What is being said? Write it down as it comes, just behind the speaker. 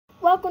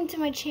welcome to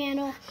my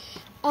channel.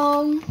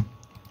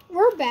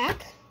 We're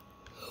back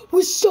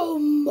with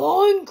some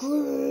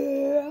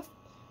Minecraft.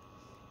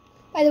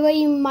 By the way,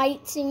 you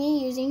might see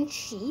me using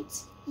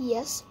cheats.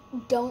 Yes,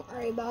 don't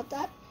worry about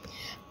that.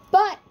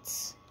 But,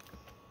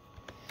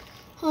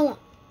 hold on.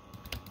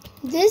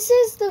 This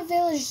is the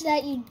village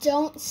that you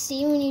don't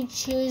see when you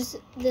choose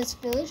this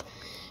village.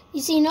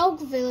 You see an oak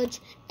village,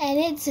 and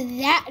it's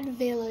that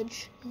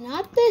village,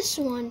 not this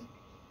one.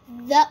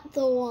 The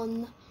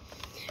one.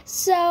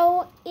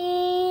 So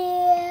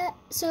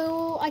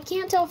I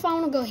can't tell if I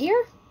want to go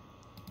here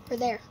or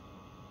there.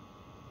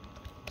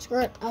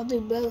 Screw it, I'll do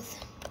both.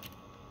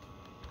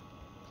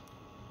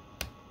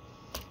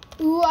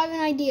 Ooh, I have an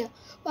idea.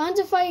 What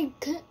if I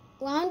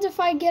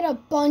get a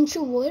bunch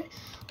of wood,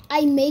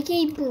 I make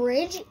a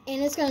bridge,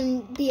 and it's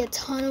gonna be a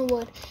ton of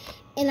wood,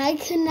 and I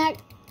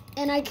connect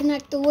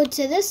the wood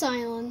to this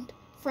island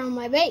from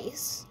my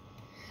base.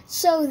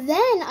 So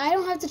then I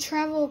don't have to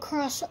travel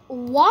across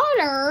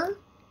water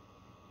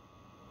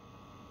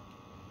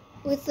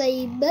with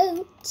a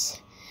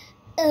boat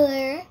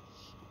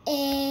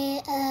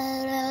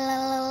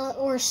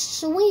or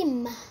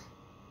swim.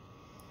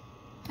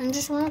 I'm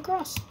just run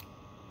across.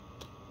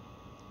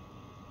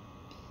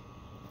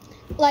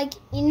 Like,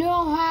 you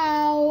know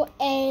how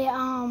a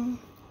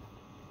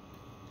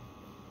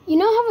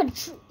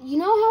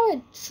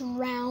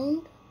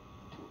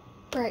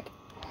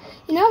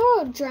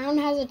how a drowned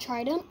has a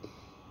trident?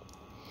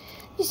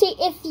 You see,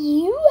 if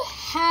you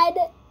had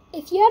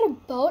a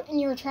boat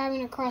and you were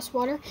traveling across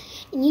water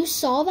and you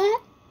saw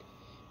that,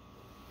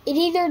 it'd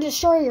either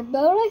destroy your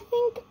boat, I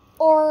think,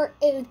 or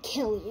it would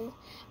kill you.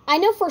 I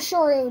know for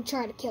sure it would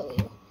try to kill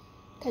you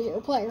because you're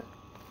a player.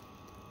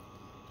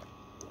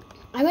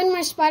 I'm in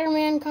my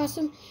Spider-Man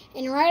costume,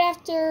 and right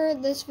after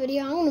this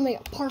video, I'm going to make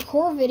a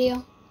parkour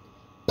video.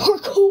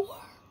 Parkour!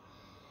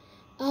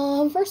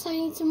 First I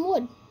need some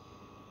wood.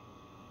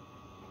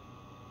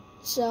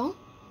 So,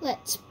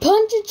 let's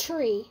punch a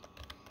tree.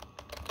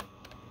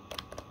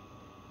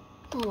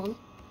 Hold on.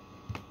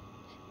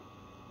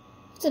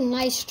 It's a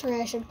nice tree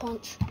I should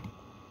punch.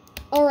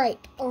 Alright,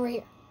 over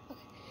here.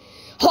 Okay.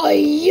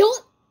 Hi-ya!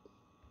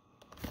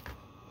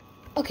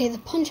 Okay, the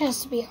punch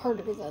has to be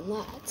harder than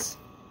that.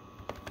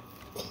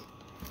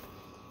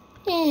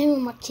 Who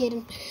am I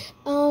kidding?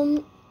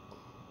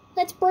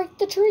 Let's break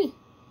the tree.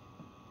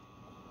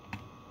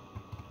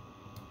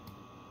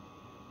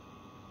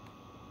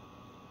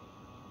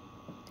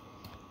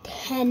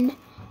 Ten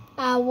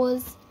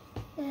hours.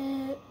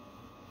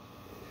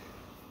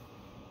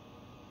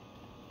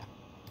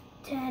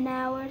 10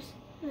 hours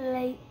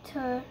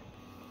later.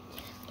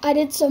 I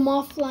did some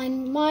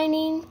offline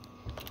mining.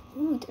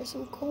 Ooh, there's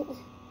some coal.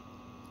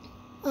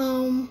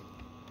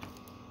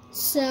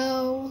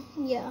 So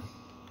yeah.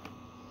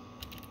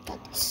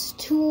 Got these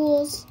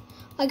tools.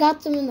 I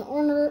got them in the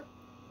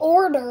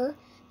order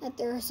that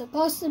they're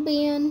supposed to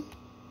be in.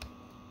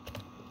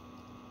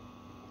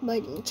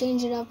 But you can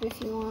change it up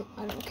if you want.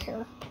 I don't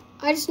care.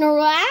 I just know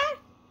that.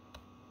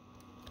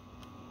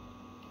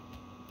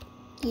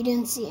 You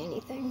didn't see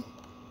anything.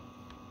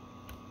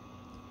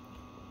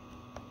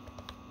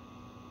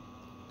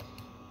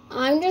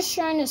 I'm just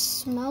trying to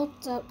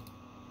smelt up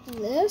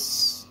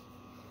this.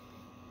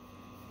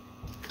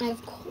 I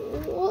have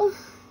coal.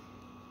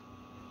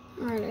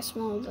 Alright, I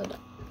smelted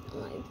up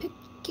my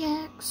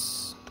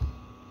pickaxe.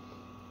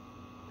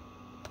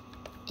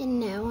 And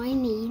now I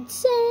need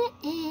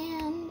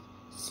sand.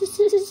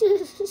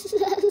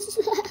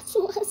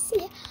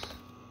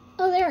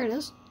 Oh, there it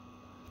is.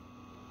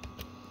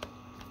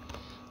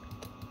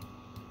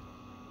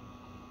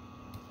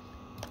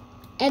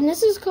 And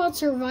this is called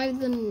Survive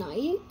the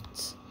Night.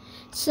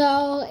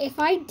 So, if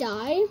I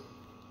die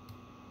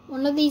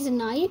one of these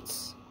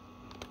nights,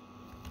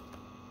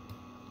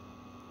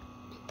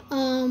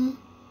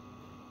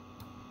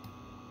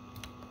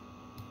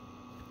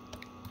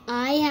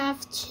 I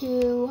have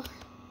to,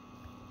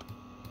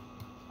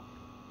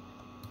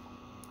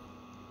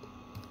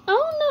 I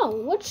don't know,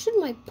 what should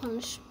my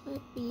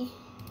punishment be?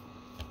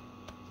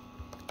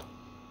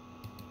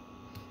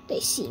 They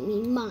see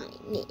me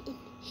mining,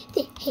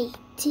 they hate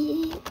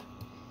it,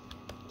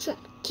 trying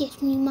to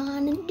catch me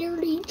mining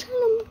dirty,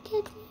 trying to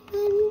catch me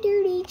mining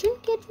dirty, trying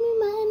to catch me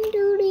mining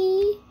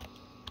dirty.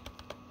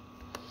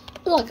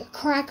 Like a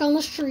crack on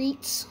the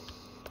streets.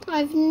 I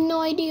have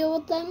no idea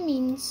what that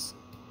means.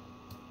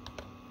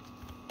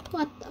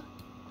 What the?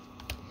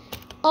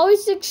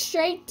 Always look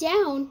straight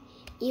down,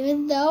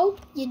 even though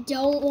you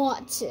don't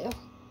want to.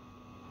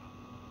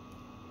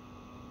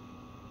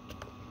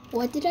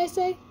 What did I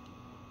say?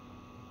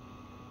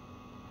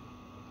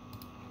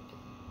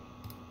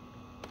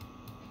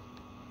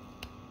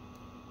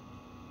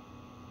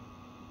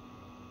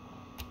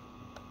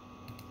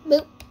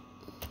 Boop.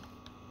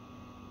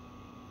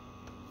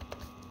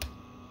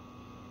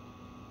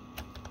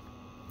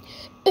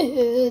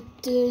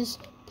 It is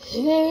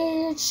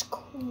pitch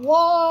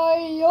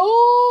quiet.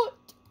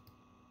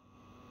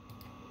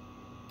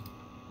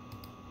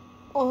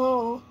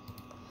 Oh,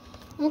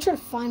 I'm gonna try to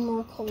find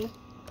more coal.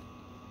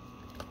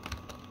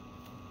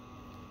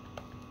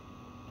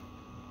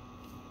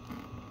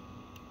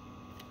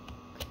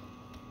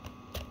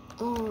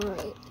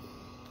 Alright.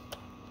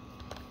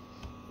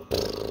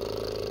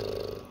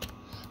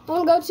 I'm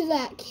gonna go to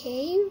that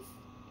cave,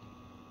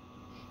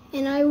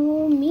 and I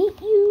will meet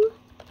you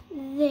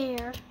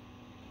there.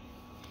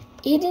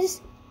 It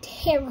is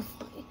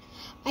terrifying.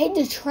 I had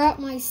to trap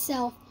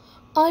myself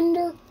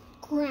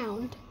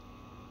underground.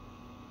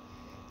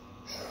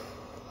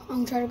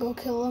 I'm trying to go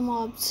kill the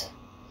mobs.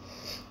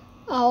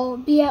 I'll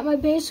be at my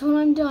base when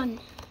I'm done.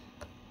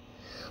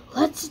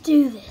 Let's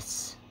do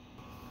this.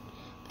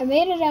 I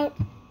made it out.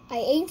 I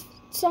ate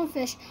some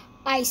fish.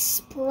 I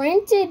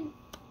sprinted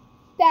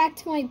back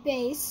to my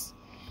base.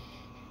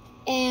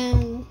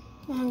 And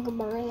my hunger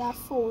bar is at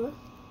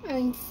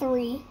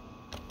 3.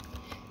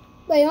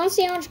 But you want to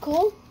see how much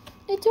coal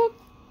it took?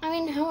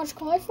 How much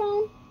coal I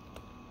found?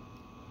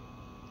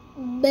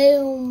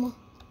 Boom.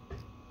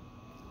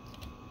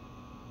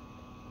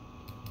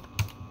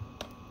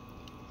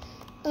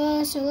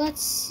 So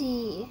let's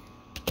see.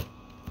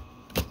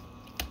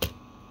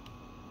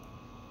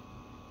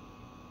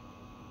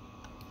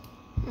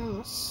 I'm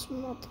gonna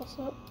smelt this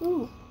up.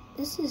 Ooh,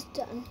 this is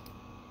done.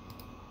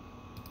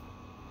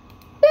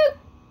 Boop.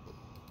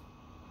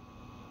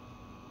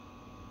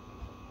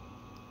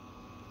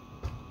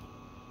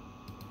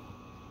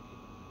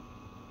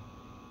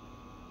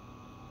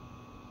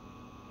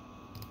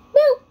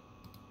 Boop.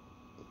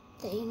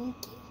 Thank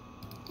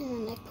you.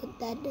 And then I put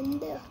that in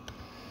there.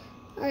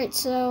 Alright,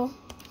 so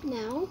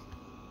now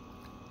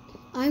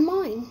I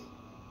mine.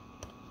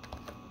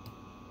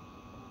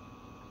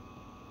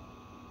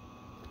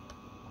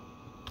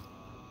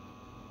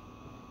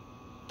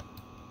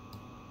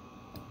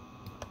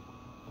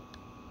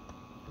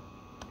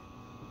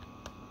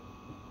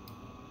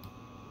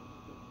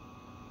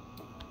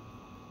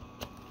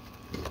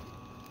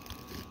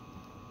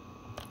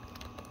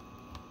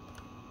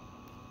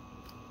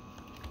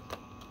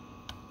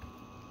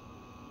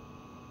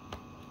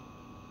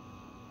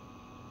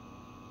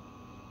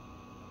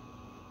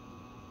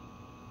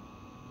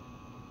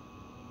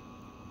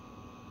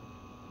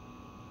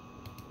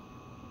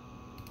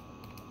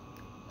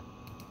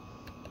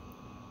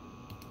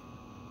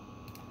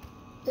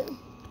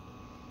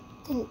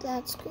 I think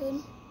that's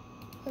good.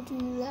 I'll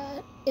do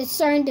that. It's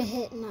starting to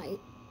hit night.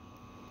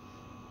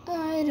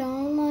 I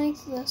don't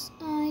like this.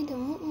 I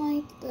don't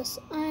like this.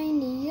 I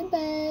need a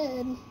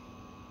bed.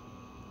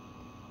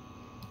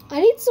 I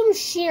need some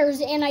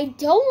shears, and I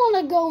don't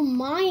want to go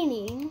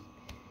mining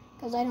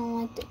because I don't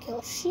like to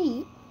kill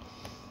sheep.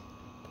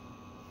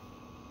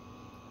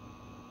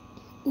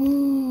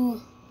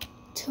 Ooh,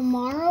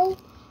 tomorrow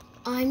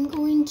I'm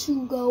going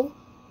to go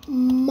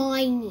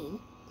mining.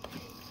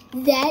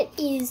 That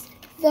is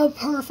the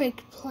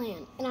perfect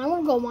plan. And I'm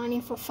going to go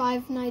mining for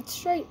 5 nights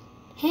straight.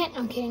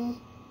 I'm kidding.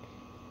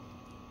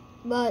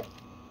 But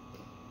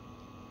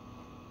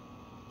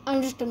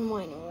I'm just going to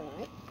mine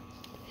overnight.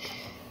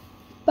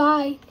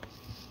 Bye.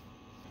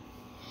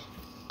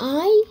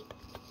 I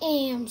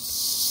am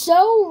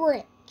so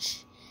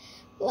rich.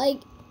 Like,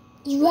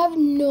 you have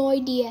no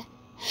idea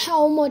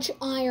how much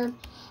iron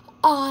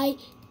I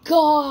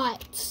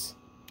got.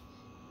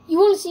 You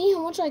want to see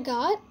how much I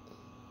got?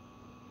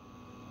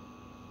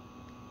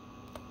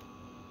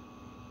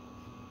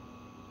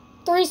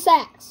 3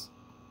 stacks.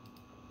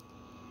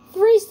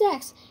 3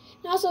 stacks.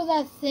 And also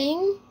that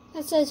thing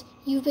that says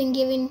you've been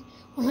given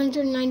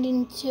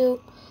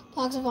 192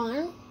 blocks of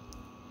iron.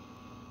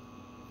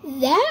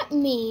 That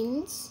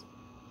means,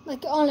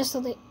 like,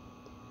 honestly,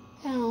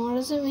 I don't know, what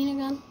does it mean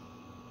again?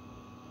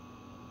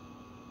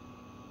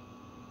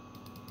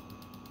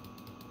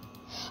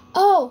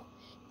 Oh,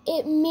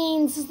 it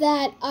means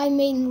that I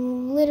made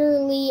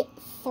literally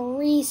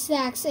 3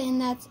 stacks, and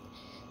that's,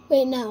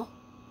 wait, no.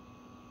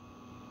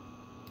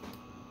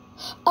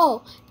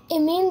 Oh, it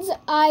means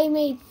I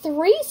made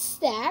 3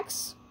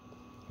 stacks,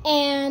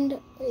 and,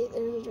 wait,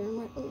 there's a germ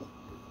right there.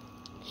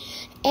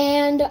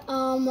 And,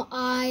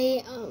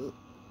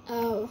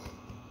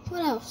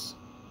 what else?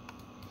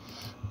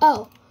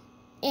 Oh,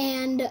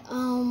 and,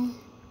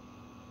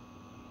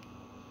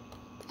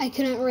 I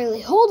couldn't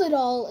really hold it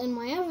all in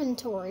my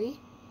inventory.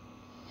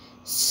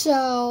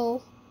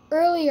 So,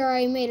 earlier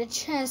I made a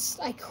chest.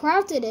 I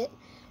crafted it.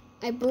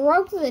 I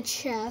broke the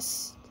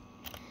chest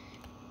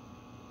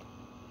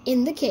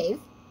in the cave.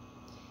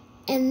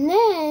 And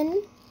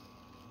then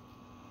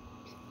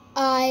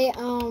I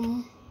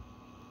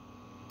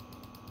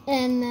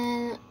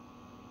ended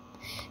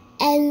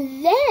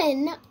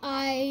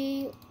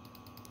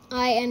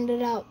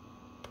up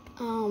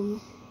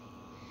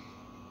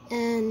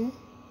and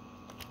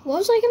what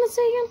was I gonna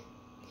say again?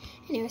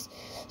 Anyways,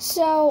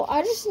 so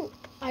I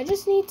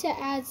just need to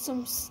add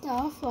some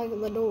stuff like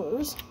the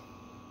doors.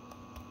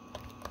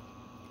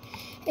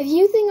 If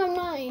you think I'm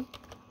lying,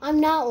 I'm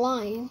not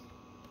lying.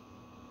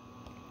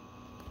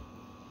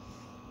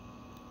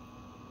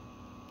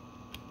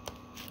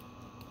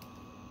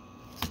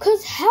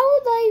 Because how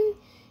would I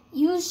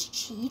use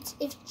cheats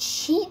if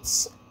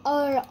cheats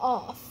are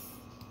off?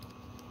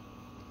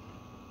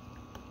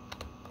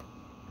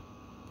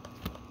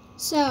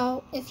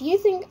 So, if you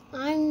think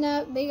I'm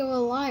that big of a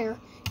liar,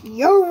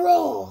 you're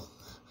wrong.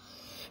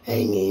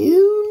 And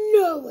you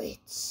know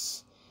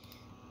it.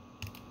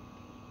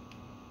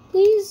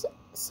 Please,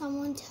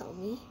 someone tell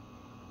me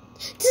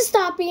to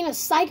stop being a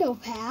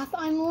psychopath.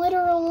 I'm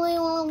literally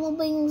one of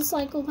the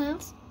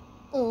psychopaths.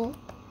 Oh,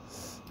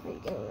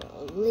 get rid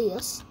of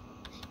this.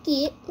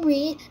 Get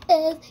rid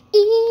of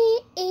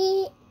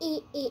it.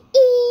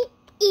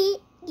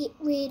 Get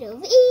rid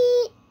of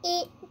it.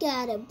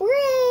 Gotta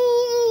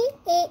break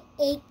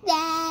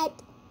that.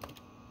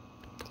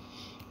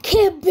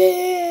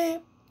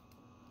 Kibib.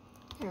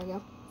 There we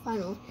go.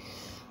 Finally.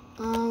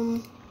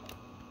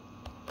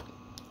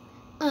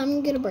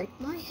 I'm gonna break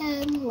my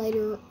head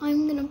later.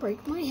 I'm gonna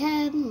break my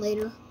head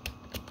later.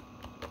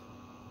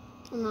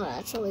 I'm not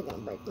actually gonna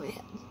break my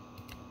head.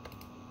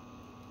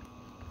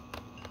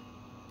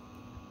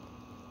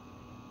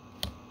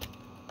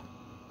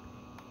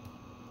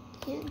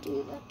 Can't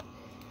do that.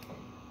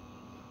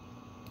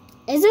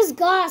 Is this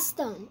glass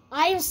done?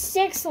 I have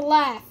 6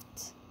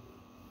 left.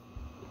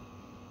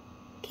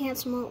 Can't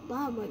smoke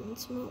that, but I can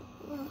smoke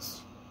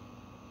this.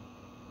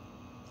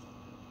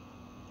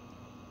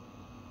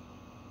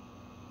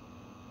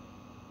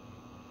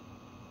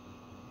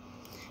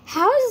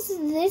 How is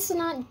this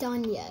not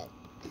done yet?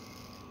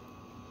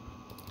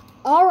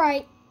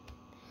 Alright.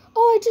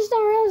 Oh, I just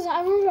now realized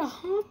I wanted a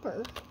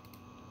hopper.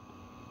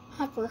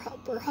 Hopper.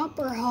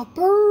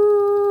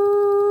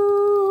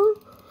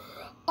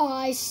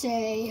 I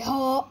say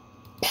hop.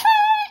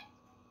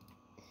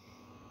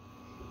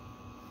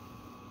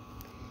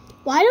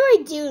 Why do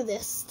I do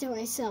this to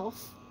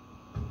myself?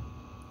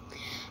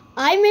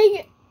 I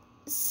make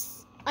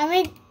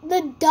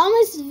the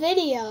dumbest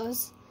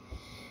videos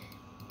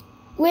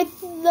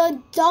with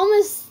the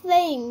dumbest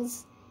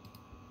things,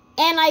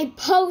 and I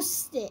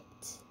post it.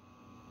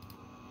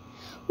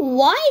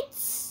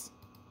 What?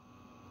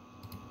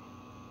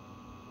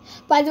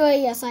 By the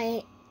way, yes,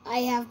 I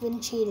have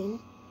been cheating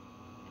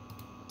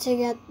to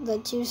get the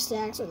 2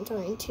 stacks. I'm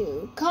trying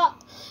to cut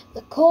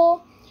the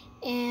coal,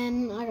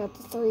 and I got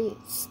the 3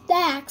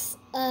 stacks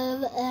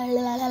of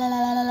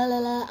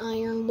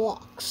iron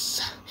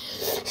blocks.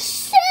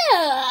 So,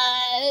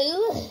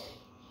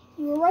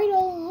 you were right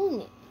all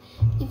along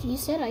if you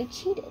said I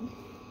cheated.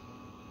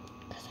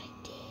 Because I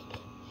did.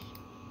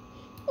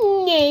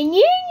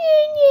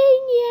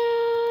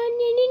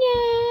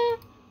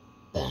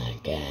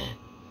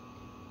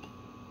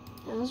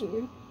 That was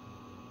weird.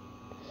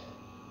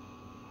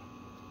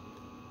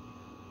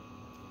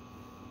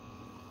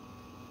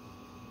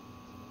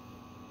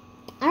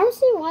 I don't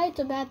see why it's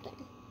a bad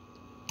thing.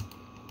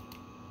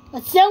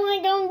 But still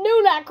ain't gonna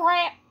do that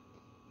crap.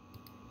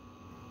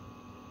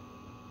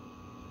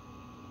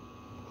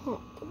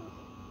 Hopper.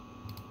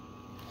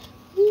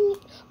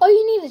 Oh,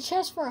 you need a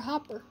chest for a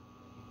hopper.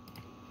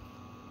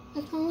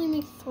 I can only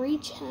make 3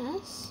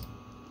 chests.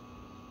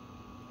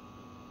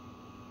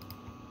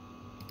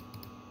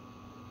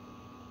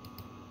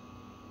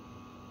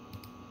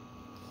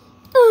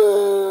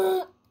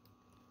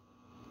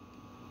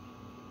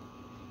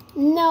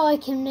 No, I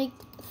can make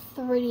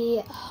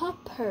 3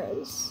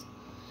 hoppers.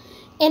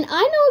 And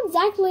I know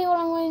exactly what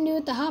I'm going to do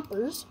with the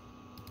hoppers.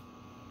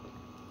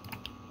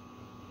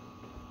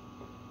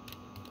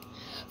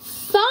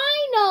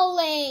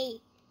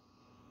 Finally!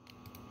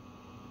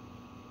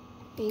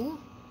 There you go.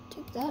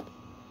 Take that.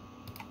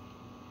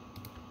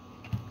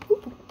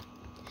 Ooh.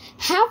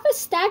 Half a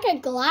stack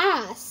of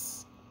glass.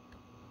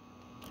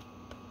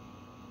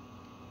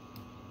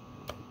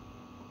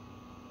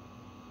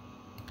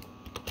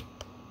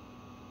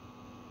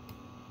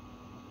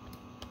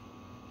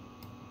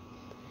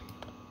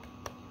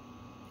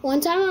 One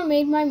time I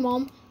made my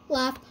mom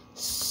laugh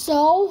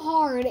so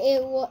hard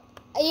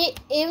it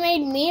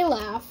made me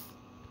laugh.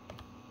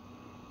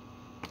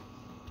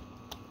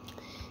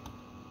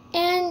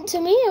 And to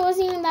me it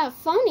wasn't even that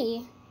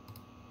funny.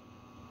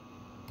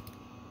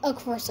 Of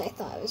course I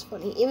thought it was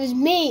funny. It was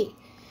me.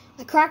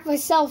 I cracked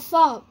myself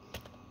up.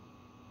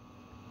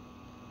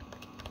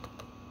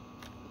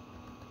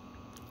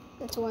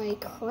 That's why I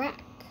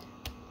crack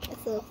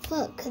myself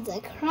up, because I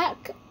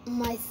crack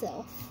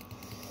myself.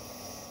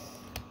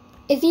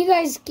 If you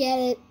guys get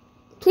it,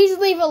 please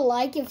leave a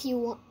like if you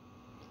want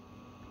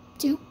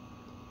to.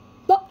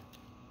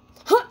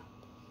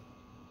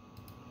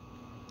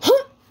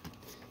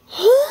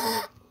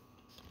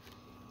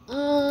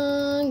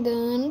 I'm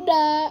gonna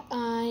die.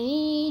 I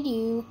need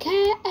you,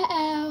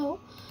 cow.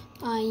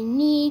 I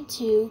need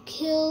to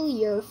kill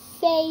your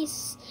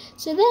face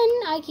so then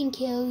I can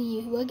kill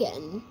you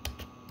again.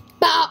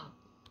 Bah!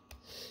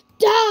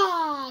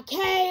 Die,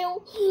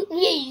 cow!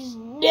 He's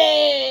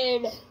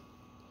dead!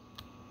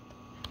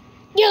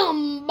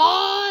 Yum,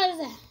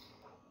 boys!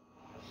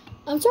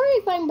 I'm sorry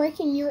if I'm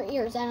breaking your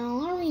ears at an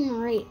alarming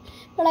rate,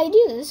 but I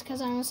do this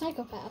because I'm a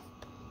psychopath.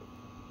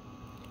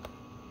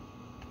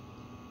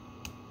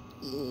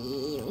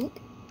 Yoink,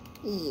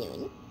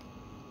 yoink,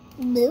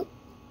 boop,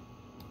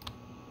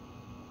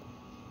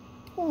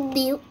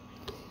 boop.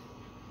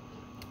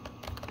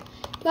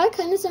 Do I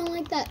kind of sound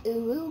like that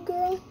ooh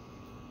girl?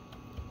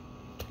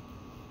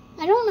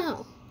 I don't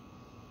know.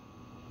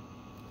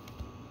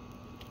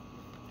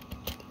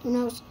 Who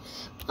knows?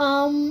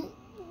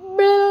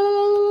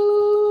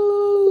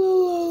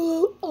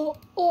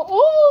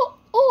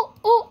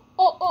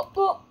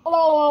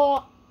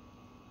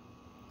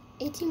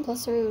 18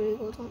 plus 3 would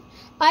equal 20.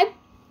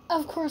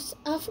 Of course,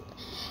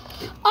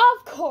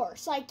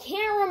 I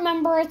can't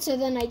remember it, so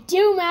then I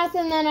do math,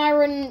 and then I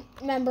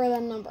remember the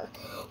number.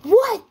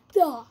 What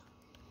the?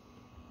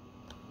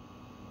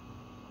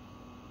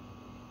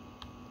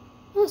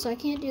 Oh, so I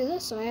can't do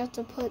this, so I have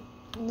to put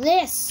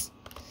this.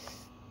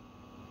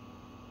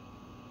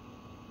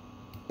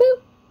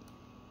 Boop.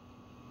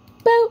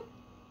 Boop.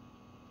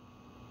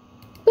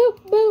 Boop,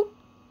 boop.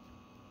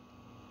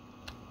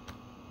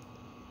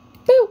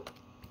 Boop.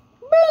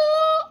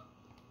 Boop.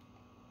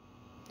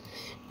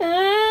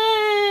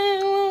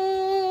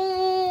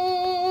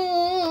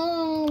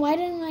 Why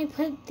didn't I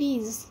put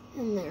these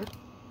in there?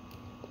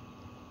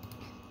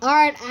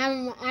 Alright,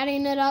 I'm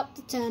adding it up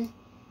to 10.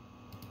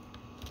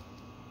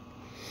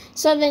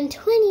 So then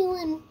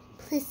 21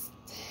 plus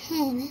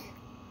 10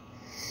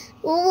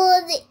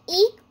 will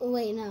equal...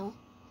 Wait, no.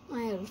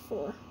 I added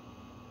 4.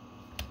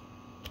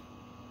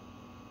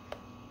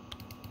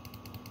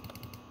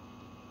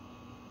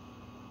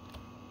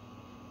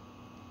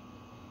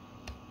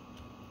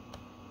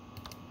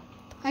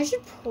 I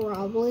should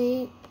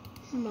probably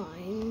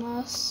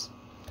minus.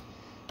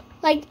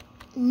 Like,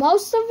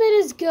 most of it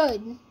is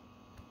good.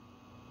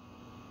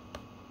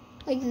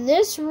 Like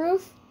this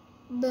roof,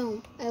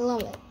 boom. I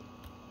love it.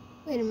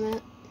 Wait a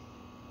minute.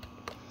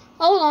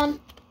 Hold on.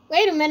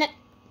 Wait a minute.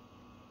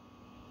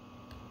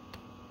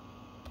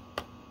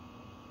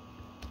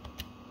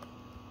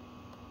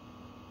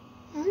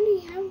 I already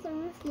have the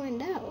roof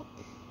lined out.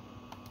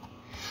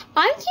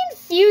 I'm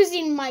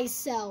confusing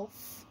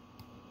myself.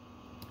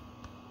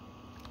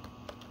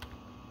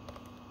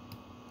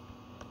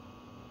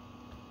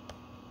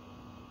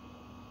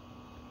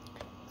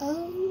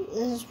 Oh,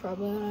 this is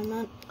probably what I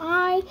meant.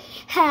 I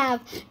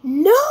have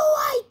no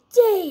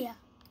idea.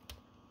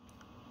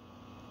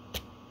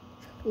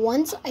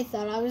 Once I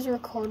thought I was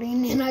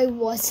recording and I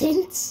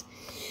wasn't.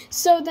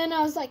 So then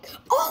I was like,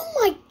 oh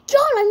my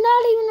God, I'm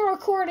not even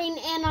recording,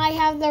 and I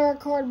have the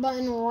record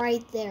button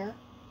right there.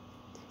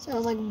 So I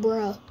was like,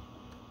 bruh,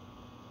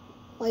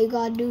 why you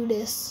gotta do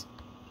this?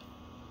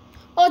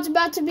 Oh, it's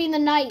about to be the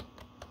night.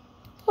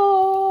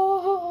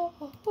 Oh.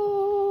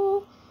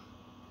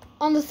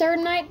 On the third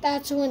night,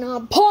 that's when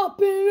I'm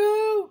popping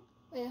out.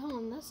 Wait, hold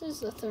on. This is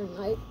the third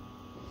night.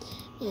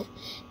 Yeah.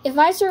 If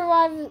I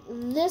survive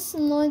this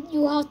night,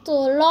 you have to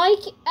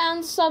like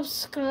and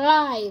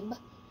subscribe.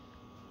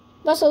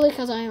 That's only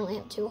because I only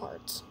have 2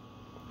 hearts.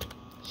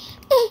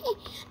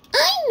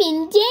 I'm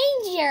in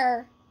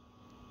danger.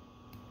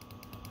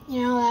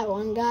 You know that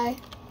one guy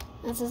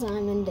that says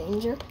I'm in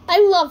danger? I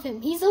love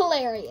him. He's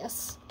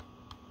hilarious.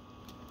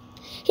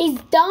 He's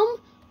dumb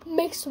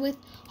mixed with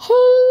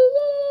hilarious.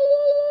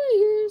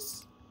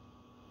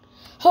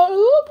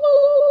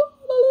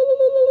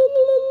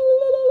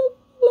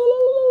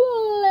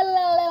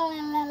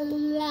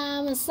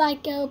 I'm a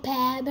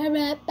psychopath.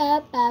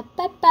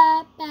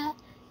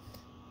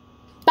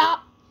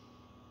 Bop.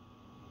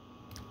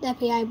 That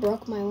PI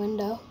broke my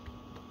window.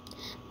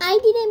 I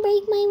didn't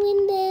break my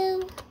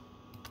window.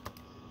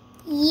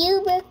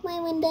 You broke my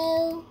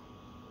window.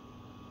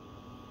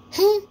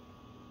 Huh?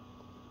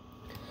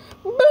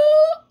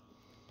 Boop.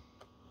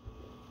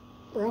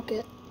 Broke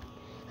it.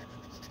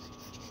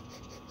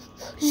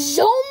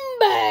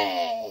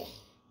 Zombie!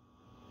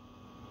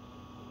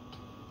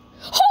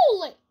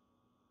 Holy!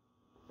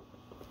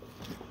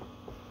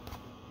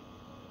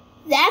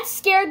 That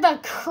scared the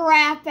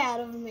crap out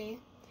of me.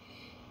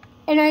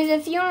 Anyways,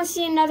 if you want to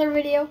see another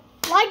video,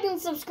 like and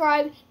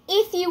subscribe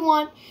if you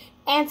want.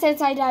 And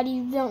since I died,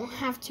 you don't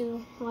have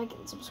to like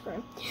and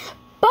subscribe.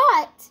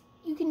 But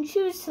you can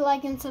choose to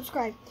like and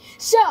subscribe.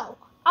 So,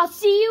 I'll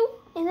see you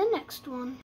in the next one.